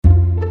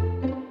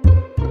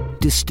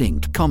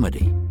distinct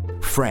comedy,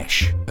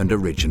 fresh and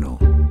original.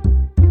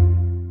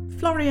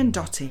 Florrie and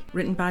Dottie,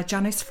 written by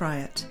Janice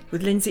Fryatt,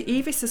 with Lindsay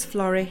Eavis as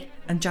Florrie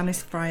and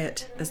Janice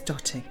Fryatt as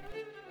Dottie.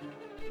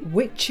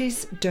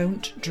 Witches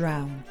Don't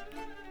Drown,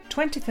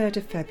 23rd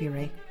of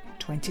February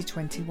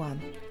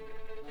 2021.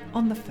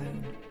 On the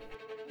phone.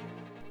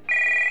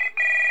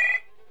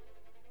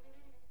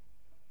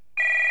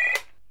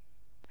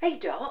 Hey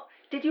Dot,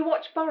 did you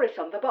watch Boris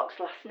on the box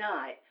last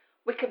night?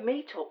 We can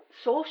meet up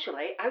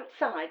socially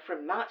outside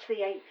from March the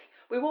 8th.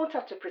 We won't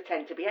have to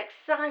pretend to be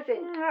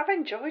exercising. I've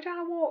enjoyed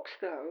our walks,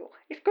 though.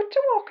 It's good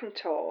to walk and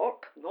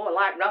talk. More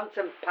like rant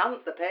and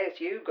pant the pace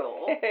you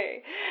go.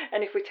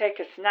 And if we take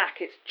a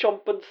snack, it's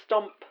chomp and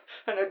stomp.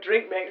 And a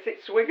drink makes it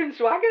swig and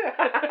swagger.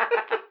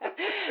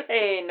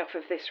 Enough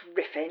of this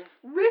riffing.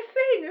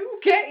 Riffing? Who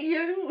get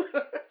you?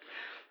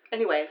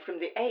 Anyway,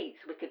 from the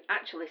 8th, we can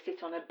actually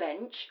sit on a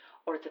bench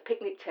or at a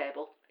picnic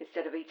table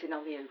instead of eating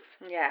on the hoof.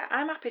 Yeah,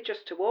 I'm happy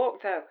just to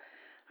walk, though.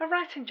 I've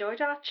right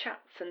enjoyed our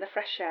chats and the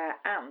fresh air,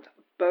 and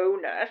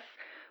bonus,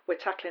 we're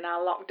tackling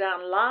our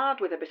lockdown lard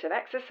with a bit of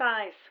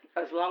exercise.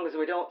 As long as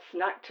we don't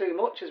snack too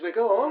much as we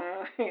go.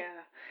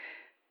 Yeah.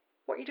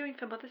 What are you doing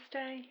for Mother's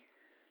Day?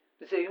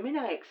 Zooming,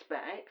 I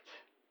expect.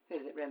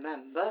 Didn't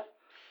remember.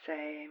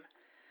 Same.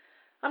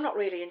 I'm not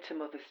really into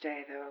Mother's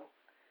Day, though.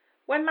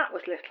 When Matt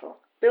was little,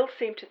 Bill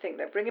seemed to think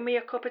that bringing me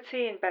a cup of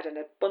tea in bed and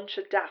a bunch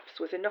of daffs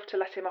was enough to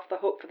let him off the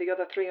hook for the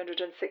other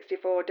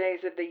 364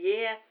 days of the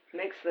year.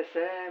 Nick's the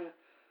same.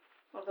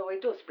 Although he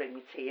does bring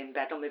me tea in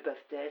bed on my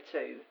birthday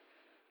too.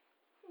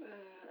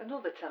 And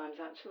other times,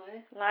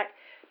 actually. Like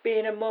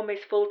being a mum is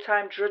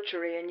full-time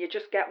drudgery and you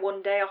just get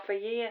one day off a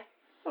year.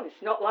 Well,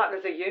 it's not like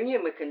there's a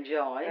union we can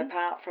join.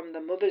 Apart from the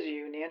Mothers'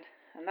 Union,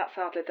 and that's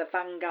hardly the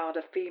vanguard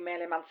of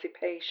female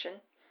emancipation.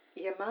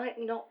 You might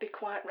not be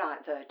quite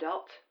right there,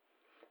 Dot.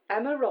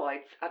 Emma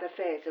Royds had a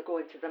phase of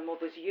going to the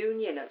Mothers'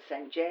 Union at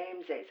St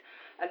James's,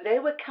 and they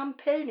were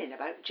campaigning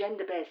about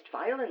gender-based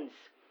violence.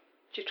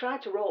 She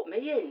tried to rope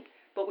me in,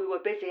 but we were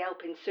busy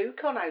helping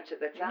Sukon out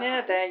at the time.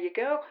 Yeah, there you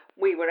go.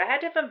 We were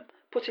ahead of them,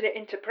 putting it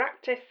into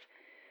practice.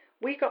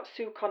 We got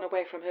Sukon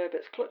away from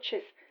Herbert's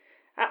clutches,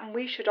 and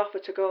we should offer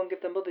to go and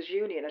give the Mothers'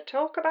 Union a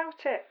talk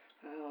about it.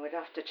 Oh, we'd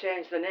have to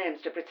change the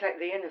names to protect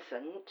the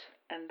innocent.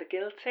 And the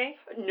guilty?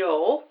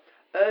 No,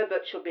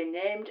 Herbert should be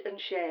named and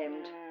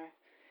shamed.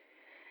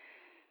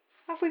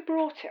 Have we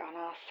brought it on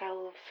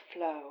ourselves,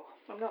 Flo?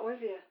 I'm not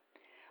with you.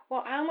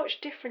 Well, how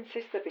much difference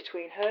is there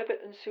between Herbert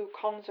and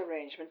Sukon's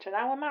arrangement and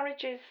our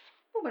marriages?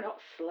 Well, we're not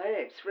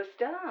slaves for a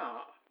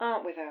start.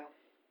 Aren't we, though?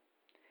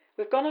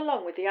 We've gone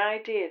along with the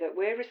idea that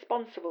we're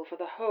responsible for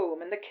the home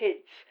and the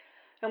kids,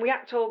 and we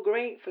act all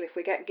grateful if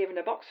we get given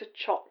a box of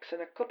chocks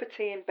and a cup of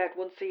tea in bed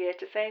once a year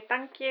to say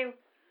thank you.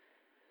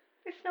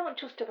 It's not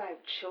just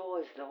about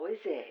chores, though, is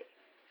it?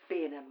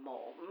 Being a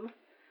mum.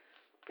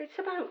 It's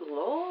about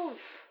love.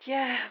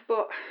 Yeah,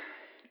 but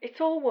it's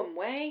all one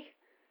way.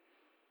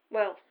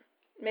 Well,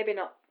 maybe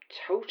not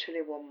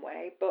totally one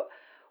way, but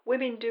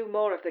women do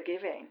more of the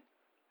giving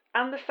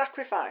and the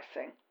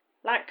sacrificing,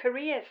 like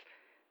careers.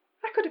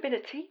 I could have been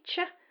a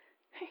teacher,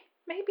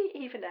 maybe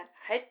even a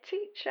head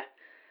teacher.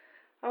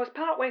 I was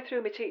part way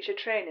through my teacher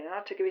training and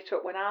had to give it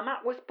up when our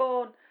Matt was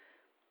born.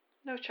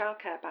 No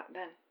childcare back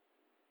then.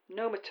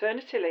 No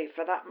maternity leave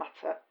for that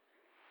matter.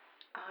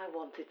 I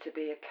wanted to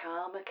be a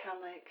car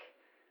mechanic,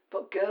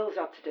 but girls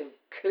had to do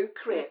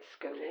cookery at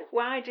school.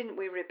 Why didn't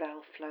we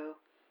rebel, Flo?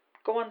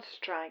 Go on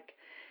strike.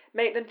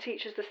 Make them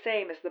teachers the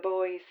same as the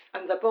boys.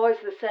 And the boys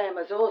the same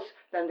as us,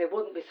 then they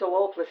wouldn't be so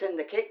hopeless in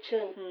the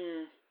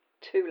kitchen.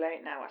 Too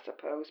late now, I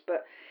suppose,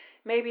 but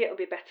maybe it'll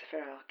be better for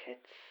our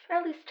kids.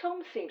 At least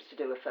Tom seems to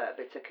do a fair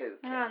bit of cooking.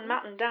 And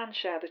Matt and Dan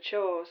share the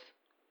chores.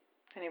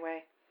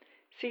 Anyway,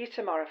 see you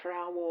tomorrow for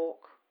our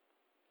walk.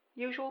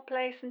 Usual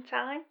place and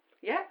time?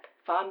 Yep,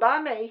 fine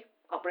by me.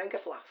 I'll bring a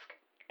flask.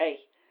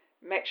 Hey,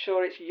 make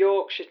sure it's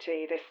Yorkshire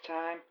tea this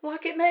time.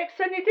 Like it makes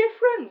any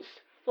difference.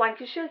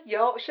 Lancashire,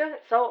 Yorkshire,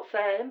 it's all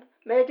same.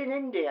 Made in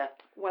India.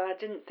 Well, I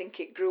didn't think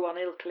it grew on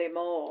Ilkley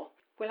Moor.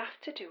 We'll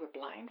have to do a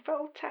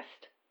blindfold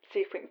test. See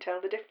if we can tell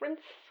the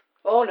difference.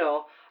 Oh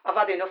no, I've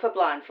had enough of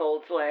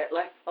blindfolds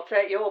lately. I'll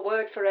take your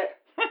word for it.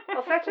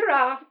 I'll set her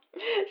off.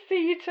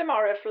 See you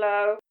tomorrow,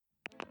 Flo.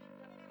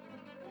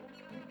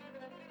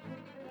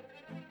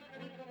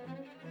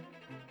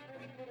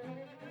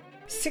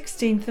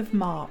 "16th of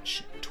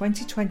March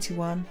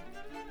 2021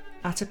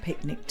 at a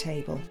picnic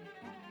table."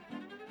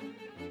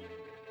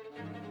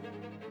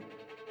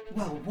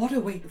 Well, what a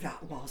week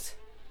that was.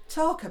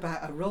 Talk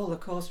about a roller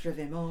coaster of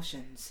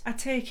emotions. I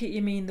take it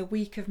you mean the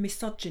week of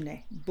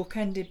misogyny,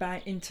 bookended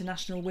by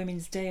International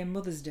Women's Day and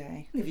Mother's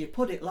Day. If you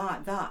put it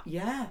like that,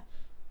 yeah.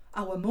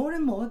 I were more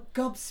and more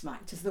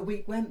gobsmacked as the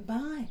week went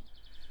by.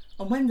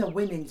 And when the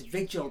women's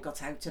vigil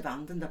got out of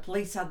hand and the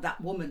police had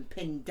that woman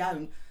pinned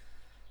down,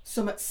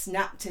 summat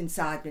snapped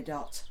inside me,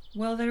 Dot.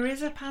 Well, there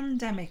is a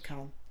pandemic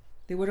on.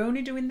 They were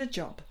only doing the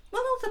job.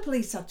 Well, all the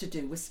police had to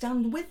do was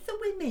stand with the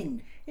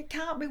women. It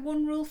can't be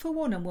one rule for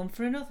one and one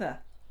for another.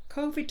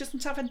 COVID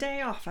doesn't have a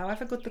day off,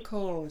 however good the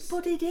cause.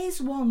 But it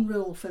is one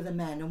rule for the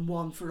men and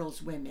one for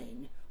us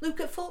women. Look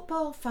at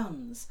football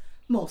fans,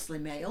 mostly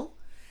male,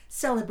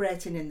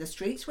 celebrating in the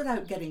streets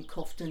without getting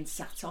cuffed and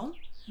sat on.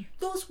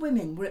 Those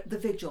women were at the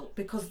vigil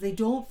because they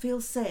don't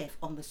feel safe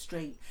on the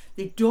street.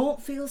 They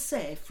don't feel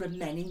safe from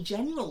men in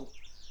general.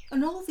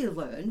 And all they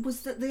learned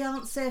was that they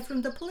aren't safe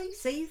from the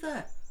police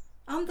either.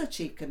 And the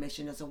Chief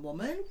Commissioner's a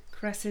woman.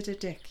 Cressida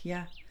Dick,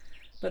 yeah.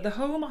 But the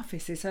Home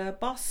Office is her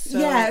boss, so...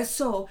 Yeah,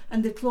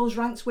 and they close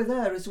ranks with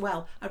her as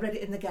well. I read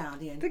it in The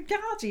Guardian. The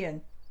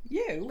Guardian?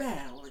 You?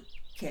 Well, it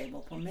came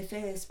up on my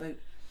Facebook.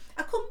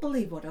 I couldn't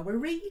believe what I were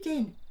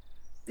reading.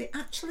 They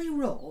actually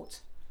wrote,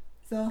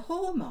 the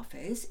Home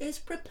Office is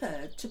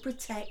prepared to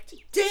protect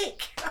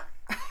Dick.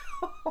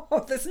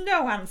 Oh, there's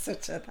no answer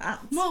to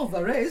that. Well,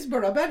 there is,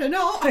 but I better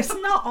not. It's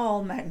not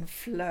all men,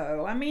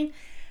 Flo. I mean,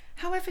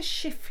 however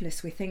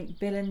shiftless we think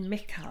Bill and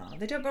Mick are,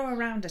 they don't go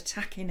around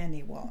attacking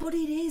anyone. But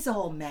it is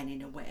all men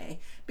in a way,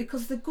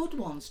 because the good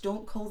ones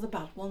don't call the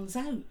bad ones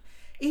out,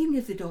 even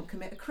if they don't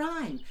commit a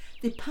crime.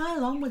 They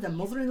pile on with their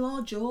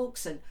mother-in-law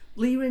jokes and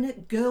leering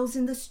at girls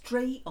in the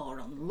street or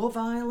on Love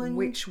Island.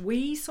 Which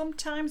we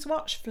sometimes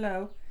watch,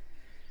 Flo.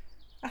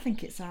 I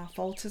think it's our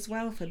fault as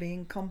well for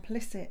being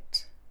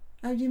complicit.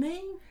 How do you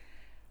mean?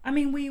 I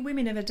mean, we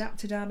women have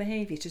adapted our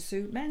behaviour to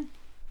suit men.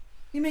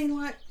 You mean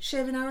like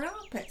shaving our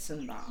armpits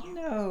and that?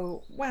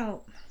 No,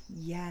 well,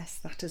 yes,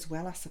 that as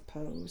well, I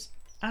suppose.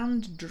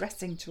 And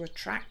dressing to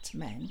attract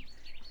men.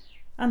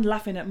 And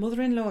laughing at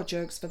mother-in-law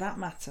jokes for that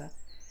matter.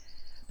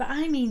 But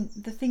I mean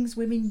the things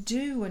women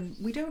do and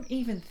we don't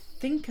even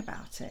think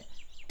about it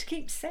to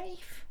keep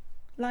safe.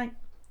 Like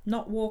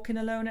not walking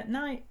alone at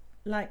night.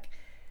 Like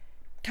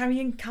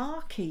carrying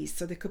car keys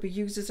so they could be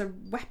used as a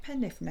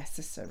weapon if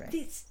necessary.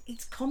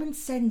 It's common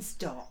sense,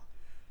 Dot.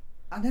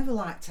 I never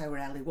liked our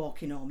Ellie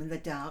walking home in the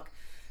dark.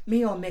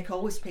 Me or Mick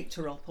always picked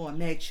her up or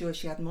made sure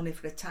she had money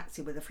for a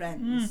taxi with her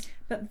friends.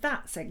 But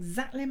that's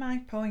exactly my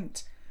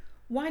point.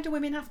 Why do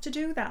women have to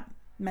do that?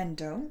 Men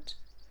don't.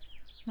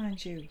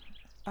 Mind you,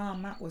 our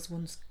Matt was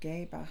once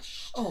gay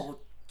bashed. Oh,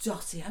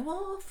 Dottie, how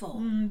awful.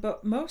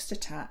 But most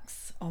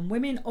attacks on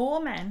women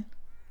or men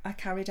are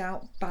carried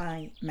out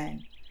by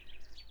men.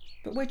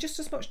 But we're just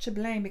as much to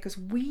blame because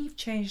we've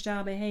changed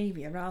our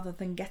behaviour rather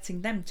than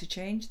getting them to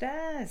change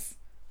theirs.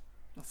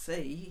 I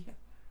see,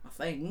 I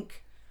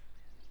think.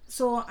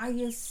 So are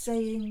you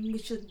saying we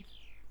should,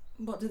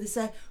 what do they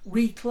say,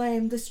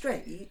 reclaim the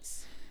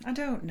streets? I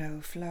don't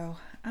know, Flo.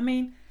 I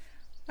mean,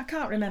 I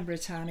can't remember a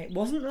time it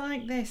wasn't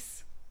like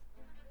this.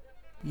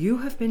 You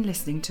have been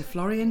listening to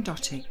Florrie and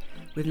Dottie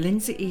with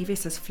Lindsay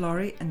Eavis as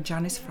Florrie and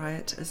Janice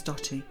Fryatt as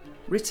Dottie.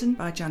 Written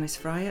by Janice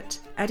Fryatt,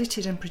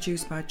 edited and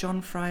produced by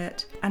John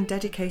Fryatt, and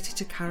dedicated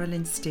to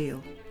Carolyn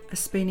Steele, a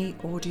Spinny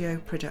audio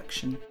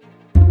production.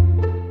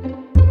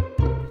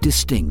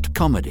 Distinct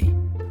comedy,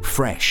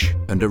 fresh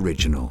and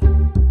original.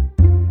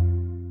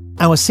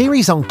 Our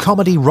series on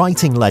comedy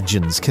writing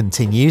legends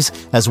continues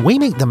as we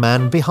meet the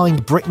man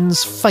behind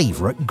Britain's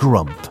favourite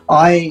grump.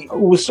 I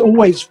was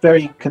always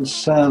very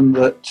concerned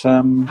that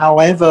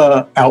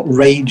however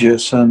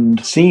outrageous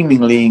and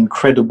seemingly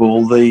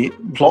incredible the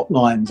plot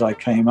lines I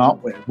came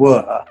up with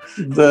were,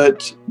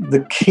 that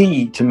the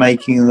key to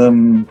making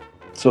them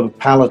sort of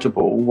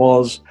palatable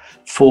was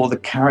for the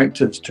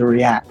characters to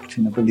react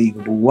in a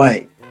believable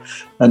way.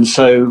 And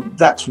so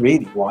that's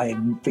really why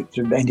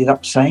Victor ended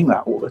up saying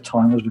that all the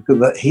time, was because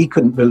that he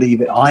couldn't believe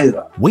it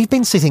either. We've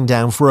been sitting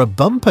down for a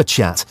bumper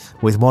chat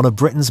with one of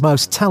Britain's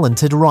most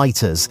talented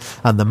writers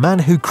and the man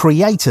who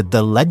created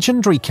the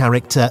legendary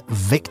character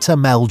Victor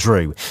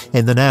Meldrew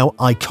in the now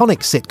iconic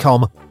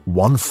sitcom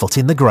One Foot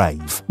in the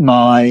Grave.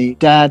 My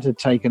dad had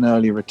taken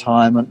early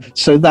retirement,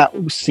 so that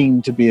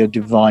seemed to be a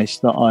device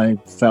that I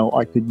felt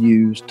I could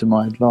use to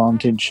my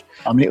advantage.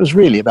 I mean, it was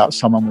really about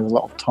someone with a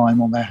lot of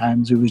time on their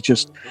hands who was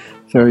just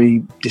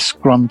very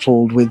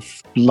disgruntled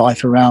with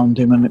life around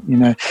him,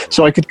 and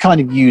so I could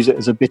kind of use it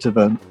as a bit of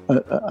a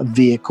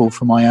vehicle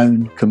for my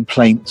own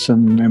complaints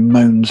and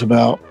moans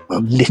about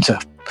litter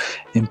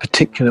in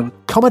particular.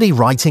 Comedy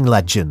writing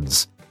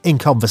legends, in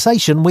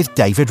conversation with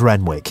David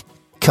Renwick.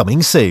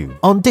 Coming soon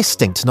on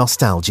Distinct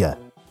Nostalgia.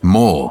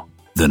 More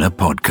than a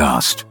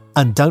podcast.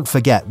 And don't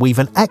forget, we've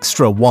an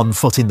extra One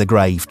Foot in the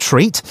Grave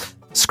treat.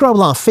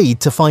 Scroll our feed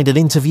to find an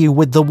interview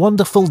with the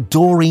wonderful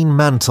Doreen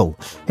Mantle,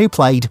 who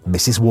played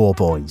Mrs.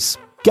 Warboys.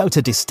 Go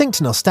to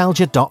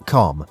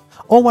distinctnostalgia.com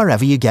or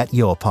wherever you get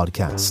your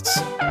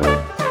podcasts.